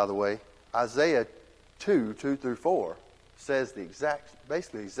interesting, by the way. Isaiah 2 through 4 says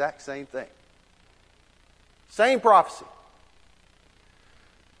basically the exact same thing. Same prophecy.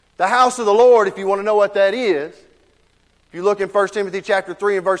 The house of the Lord, if you want to know what that is, if you look in 1 Timothy chapter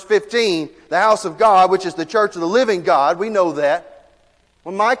 3 and verse 15, the house of God, which is the church of the living God, we know that.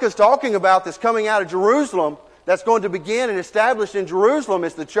 When Micah's talking about this coming out of Jerusalem, that's going to begin and established in Jerusalem,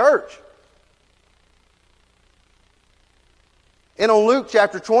 is the church. And on Luke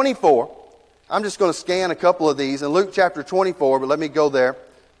chapter 24, I'm just going to scan a couple of these. In Luke chapter 24, but let me go there.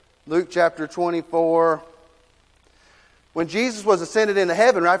 Luke chapter 24. When Jesus was ascended into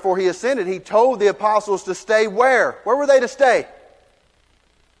heaven, right before He ascended, He told the apostles to stay where? Where were they to stay?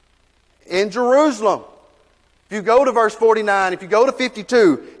 In Jerusalem. If you go to verse 49, if you go to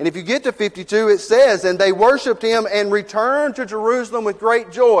 52, and if you get to 52, it says, "And they worshipped Him and returned to Jerusalem with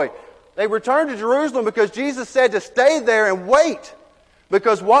great joy." They returned to Jerusalem because Jesus said to stay there and wait.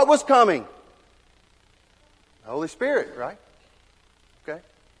 Because what was coming? The Holy Spirit, right? Okay.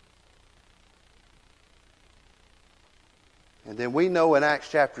 And then we know in Acts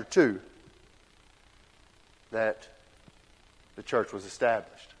chapter 2 that the church was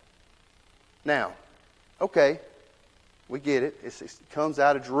established. Now, okay, we get it. It comes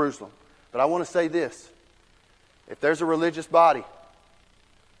out of Jerusalem. But I want to say this. If there's a religious body,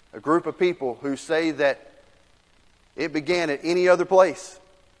 a group of people who say that it began at any other place,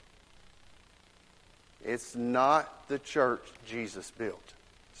 it's not the church Jesus built.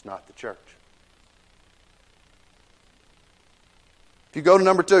 It's not the church. If you go to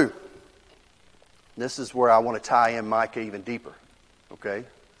number 2, this is where I want to tie in Micah even deeper. Okay?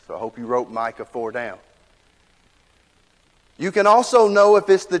 So I hope you wrote Micah 4 down. You can also know if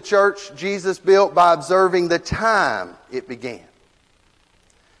it's the church Jesus built by observing the time it began.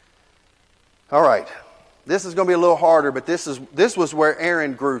 All right. This is going to be a little harder, but this was where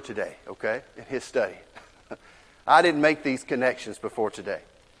Aaron grew today, okay, in his study. I didn't make these connections before today,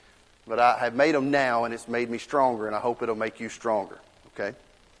 but I have made them now, and it's made me stronger, and I hope it'll make you stronger, okay?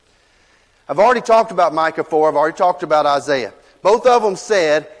 I've already talked about Micah 4. I've already talked about Isaiah. Both of them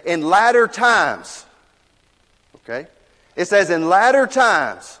said, in latter times, okay? It says, in latter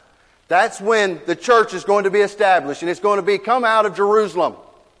times, that's when the church is going to be established, and it's going to come out of Jerusalem.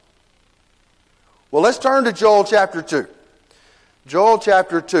 Well, let's turn to Joel chapter 2. Joel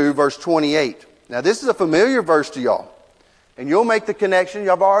chapter 2, verse 28. Now, this is a familiar verse to y'all. And you'll make the connection.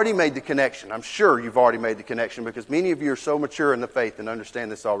 You've already made the connection. I'm sure you've already made the connection because many of you are so mature in the faith and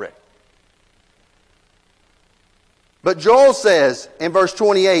understand this already. But Joel says in verse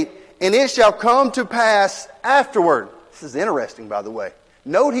 28, "And it shall come to pass afterward." This is interesting, by the way.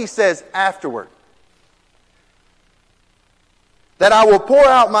 Note he says afterward. "That I will pour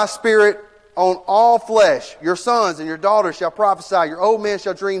out my Spirit on all flesh. Your sons and your daughters shall prophesy. Your old men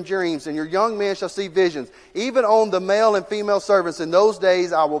shall dream dreams, and your young men shall see visions. Even on the male and female servants in those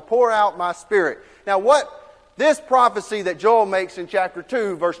days I will pour out my Spirit. Now this prophecy that Joel makes in chapter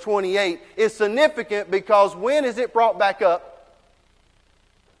 2, verse 28, is significant because when is it brought back up?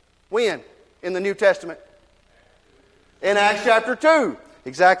 When? In the New Testament? In Acts chapter 2.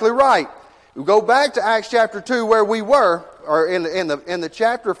 Exactly right. We go back to Acts chapter 2 where we were, or in the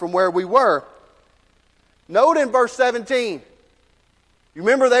chapter from where we were. Note in verse 17. You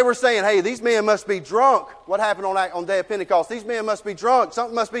remember they were saying, hey, these men must be drunk. What happened on the day of Pentecost? These men must be drunk.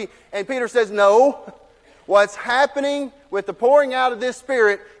 Something must be... And Peter says, no. What's happening with the pouring out of this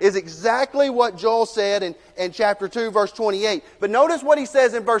Spirit is exactly what Joel said in chapter 2, verse 28. But notice what he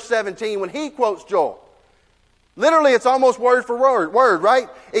says in verse 17 when he quotes Joel. Literally, it's almost word for word, right?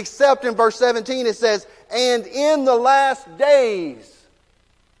 Except in verse 17 it says, and in the last days.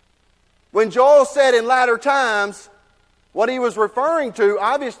 When Joel said in latter times, what he was referring to,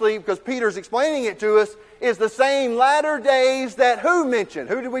 obviously, because Peter's explaining it to us, is the same latter days that who mentioned?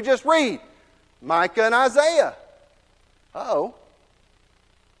 Who did we just read? Micah and Isaiah. Uh-oh.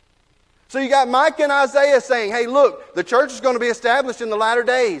 So you got Micah and Isaiah saying, hey, look, the church is going to be established in the latter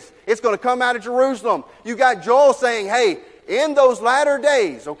days. It's going to come out of Jerusalem. You got Joel saying, hey, in those latter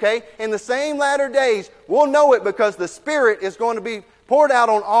days, okay, in the same latter days, we'll know it because the Spirit is going to be poured out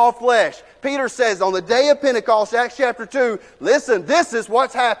on all flesh. Peter says on the day of Pentecost, Acts chapter 2, listen, this is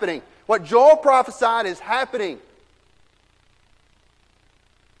what's happening. What Joel prophesied is happening.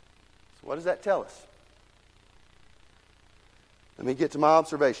 So what does that tell us? Let me get to my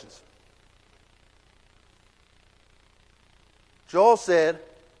observations. Joel said,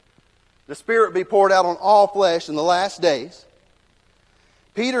 the Spirit be poured out on all flesh in the last days.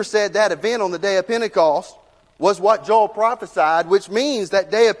 Peter said that event on the day of Pentecost was what Joel prophesied, which means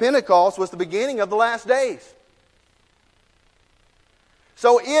that day of Pentecost was the beginning of the last days.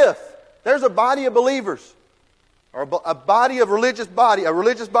 So if there's a body of believers, or a body of religious body,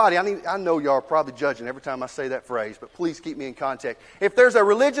 I know y'all are probably judging every time I say that phrase, but please keep me in context. If there's a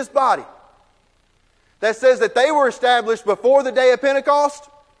religious body that says that they were established before the day of Pentecost,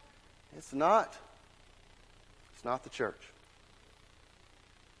 it's not the church.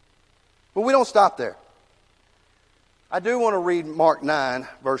 But we don't stop there. I do want to read Mark 9,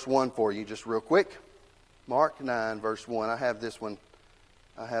 verse 1 for you just real quick. Mark 9, verse 1. I have this one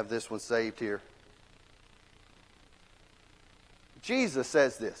saved here. Jesus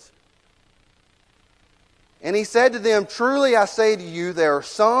says this. And he said to them, truly I say to you, there are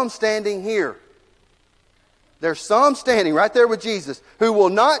some standing here. There's some standing right there with Jesus who will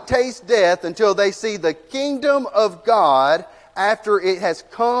not taste death until they see the kingdom of God after it has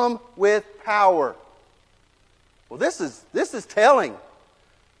come with power. Well, this is telling.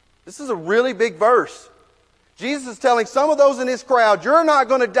 This is a really big verse. Jesus is telling some of those in his crowd, you're not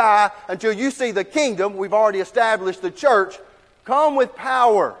going to die until you see the kingdom. We've already established the church. Come with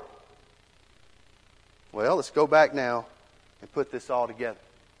power. Well, let's go back now and put this all together.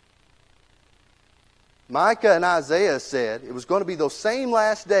 Micah and Isaiah said it was going to be those same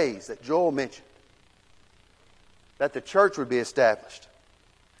last days that Joel mentioned, that the church would be established.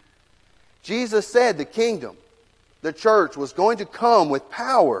 Jesus said the kingdom, the church, was going to come with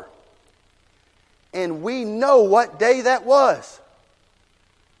power. And we know what day that was.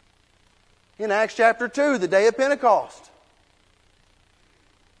 In Acts chapter 2, the day of Pentecost.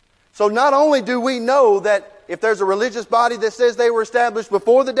 So not only do we know that if there's a religious body that says they were established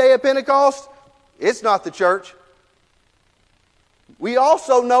before the day of Pentecost, it's not the church. We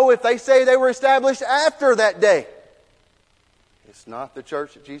also know if they say they were established after that day, it's not the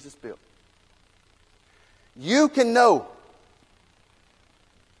church that Jesus built. You can know.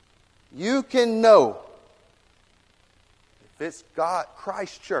 You can know if it's God,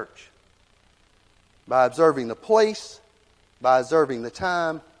 Christ's church, by observing the place, by observing the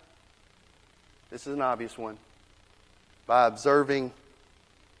time. This is an obvious one. By observing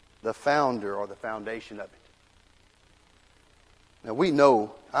the founder or the foundation of it. Now we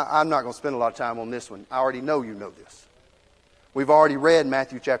know, I'm not going to spend a lot of time on this one. I already know you know this. We've already read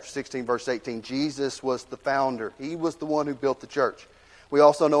Matthew chapter 16, verse 18. Jesus was the founder. He was the one who built the church. We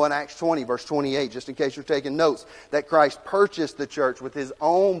also know in Acts 20, verse 28, just in case you're taking notes, that Christ purchased the church with His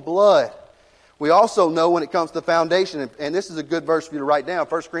own blood. We also know when it comes to the foundation, and this is a good verse for you to write down,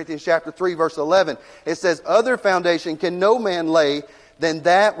 1 Corinthians chapter 3, verse 11. It says, other foundation can no man lay than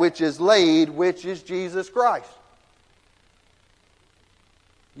that which is laid, which is Jesus Christ.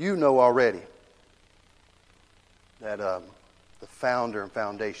 You know already that the founder and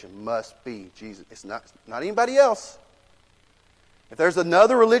foundation must be Jesus. It's not anybody else. If there's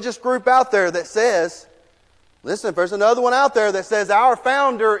another religious group out there that says, listen, if there's another one out there that says our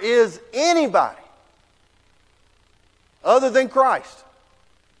founder is anybody other than Christ,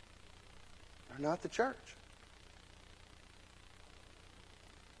 they're not the church.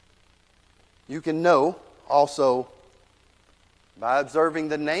 You can know also by observing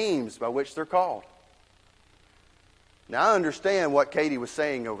the names by which they're called. Now I understand what Katie was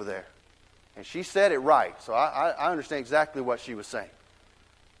saying over there. And she said it right, so I understand exactly what she was saying.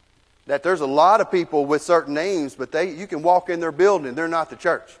 That there's a lot of people with certain names, but you can walk in their building and they're not the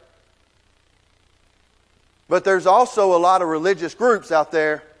church. But there's also a lot of religious groups out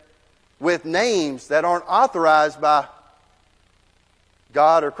there with names that aren't authorized by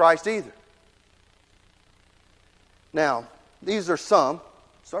God or Christ either. Now, these are some,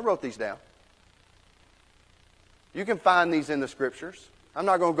 so I wrote these down. You can find these in the Scriptures. I'm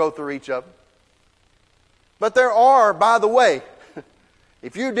not going to go through each of them. But there are, by the way,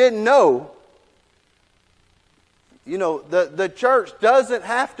 if you didn't know, the church doesn't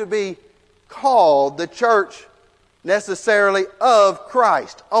have to be called the church necessarily of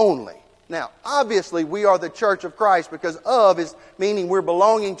Christ only. Now, obviously, we are the church of Christ because of is meaning we're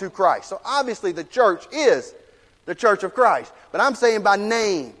belonging to Christ. So obviously the church is the church of Christ. But I'm saying by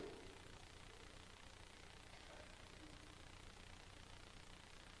name.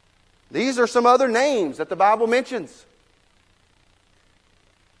 These are some other names that the Bible mentions.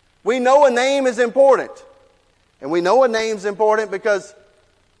 We know a name is important. And we know a name is important because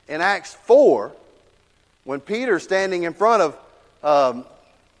in Acts 4, when Peter's standing in front of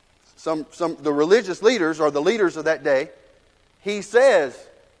the religious leaders or the leaders of that day, he says,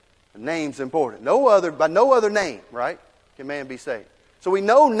 the name's important. By no other name, right, can man be saved. So we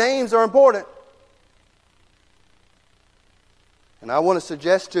know names are important. And I want to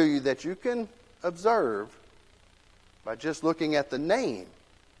suggest to you that you can observe by just looking at the name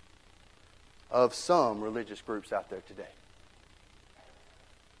of some religious groups out there today.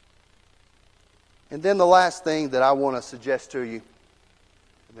 And then the last thing that I want to suggest to you,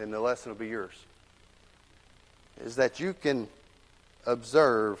 and then the lesson will be yours, is that you can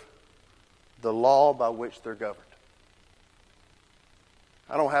observe the law by which they're governed.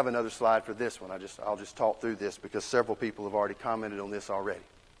 I don't have another slide for this one. I'll just talk through this because several people have already commented on this already.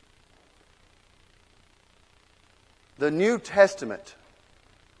 The New Testament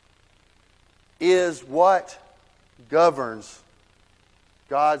is what governs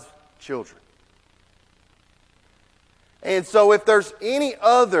God's children. And so if there's any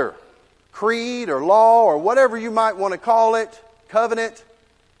other creed or law or whatever you might want to call it, covenant,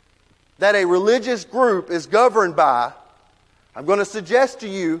 that a religious group is governed by, I'm going to suggest to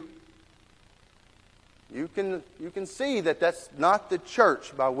you, you can see that that's not the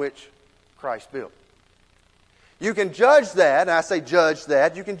church by which Christ built. You can judge that, and I say judge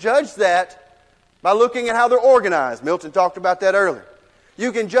that, you can judge that by looking at how they're organized. Milton talked about that earlier.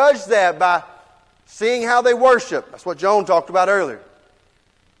 You can judge that by seeing how they worship. That's what Joan talked about earlier.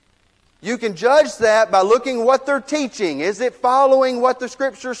 You can judge that by looking at what they're teaching. Is it following what the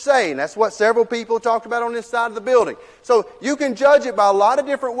Scriptures say? And that's what several people talked about on this side of the building. So you can judge it by a lot of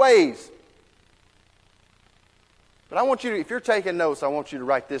different ways. But I want you to, if you're taking notes, I want you to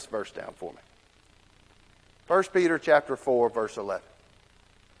write this verse down for me. 1 Peter chapter 4, verse 11.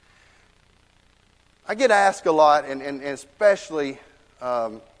 I get asked a lot, and especially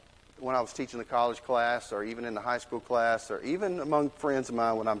when I was teaching the college class, or even in the high school class, or even among friends of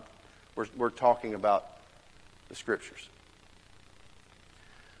mine when we're talking about the Scriptures.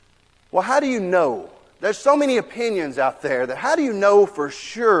 Well, how do you know? There's so many opinions out there that how do you know for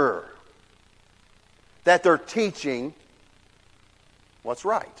sure that they're teaching what's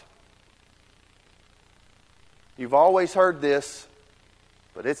right? You've always heard this,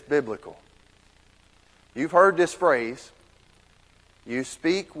 but it's biblical. You've heard this phrase, you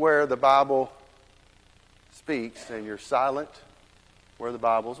speak where the Bible speaks, and you're silent where the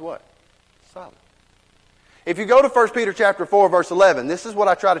Bible's what? Silent. If you go to 1 Peter chapter 4, verse 11, this is what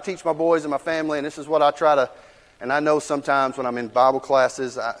I try to teach my boys and my family, and this is what I try to, and I know sometimes when I'm in Bible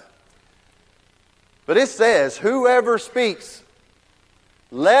classes, but it says, whoever speaks,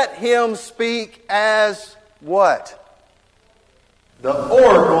 let him speak as what? The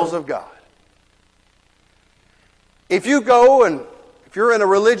oracles of God. If you go and if you're in a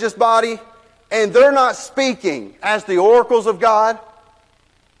religious body and they're not speaking as the oracles of God,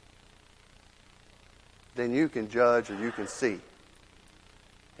 then you can judge or you can see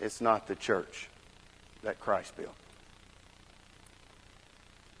it's not the church that Christ built.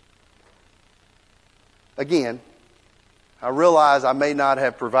 Again, I realize I may not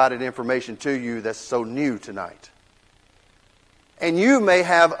have provided information to you that's so new tonight. And you may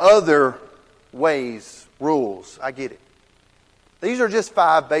have other ways, rules. I get it. These are just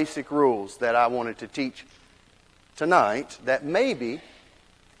 5 basic rules that I wanted to teach tonight that maybe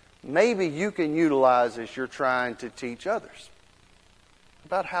you can utilize as you're trying to teach others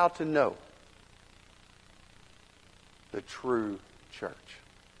about how to know the true church,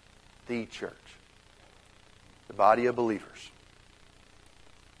 the church, the body of believers.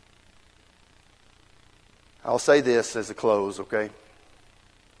 I'll say this as a close, okay?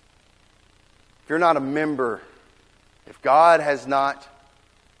 If you're not a member, if God has not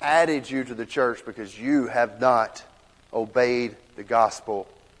added you to the church because you have not obeyed the gospel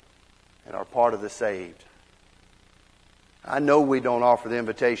and are part of the saved, I know we don't offer the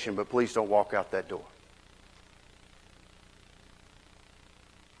invitation, but please don't walk out that door.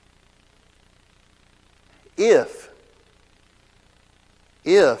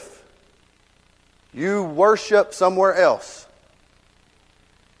 If you worship somewhere else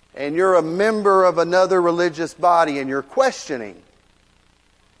and you're a member of another religious body and you're questioning,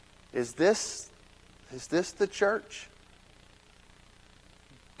 is this the church?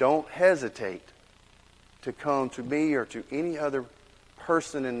 Don't hesitate to come to me or to any other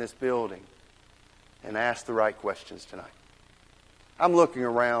person in this building and ask the right questions tonight. I'm looking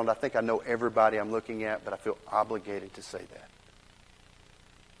around. I think I know everybody I'm looking at, but I feel obligated to say that.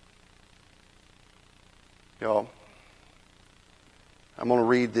 Y'all, I'm going to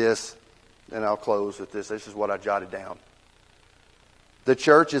read this, and I'll close with this. This is what I jotted down. The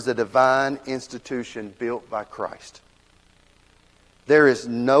church is a divine institution built by Christ. There is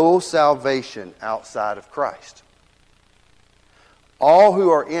no salvation outside of Christ. All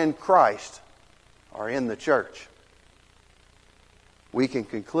who are in Christ are in the church. We can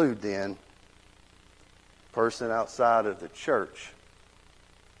conclude then, a person outside of the church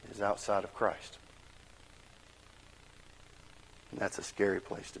is outside of Christ. And that's a scary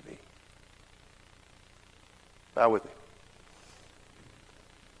place to be. Bow with me.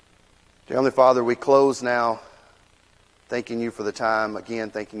 Dear Heavenly Father, we close now thanking you for the time, again,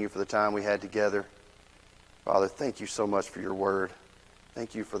 thanking you for the time we had together. Father, thank you so much for your word.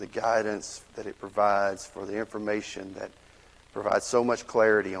 Thank you for the guidance that it provides, for the information that provides so much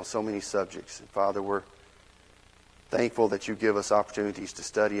clarity on so many subjects. And Father, we're thankful that you give us opportunities to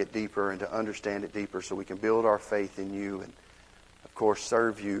study it deeper and to understand it deeper so we can build our faith in you and, of course,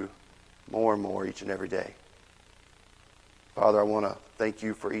 serve you more and more each and every day. Father, I want to thank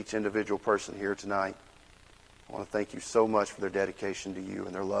you for each individual person here tonight. I want to thank you so much for their dedication to you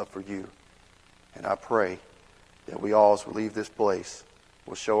and their love for you. And I pray that we all, as we leave this place,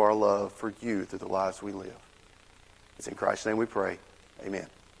 will show our love for you through the lives we live. It's in Christ's name we pray. Amen.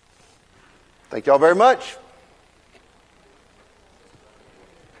 Thank y'all very much.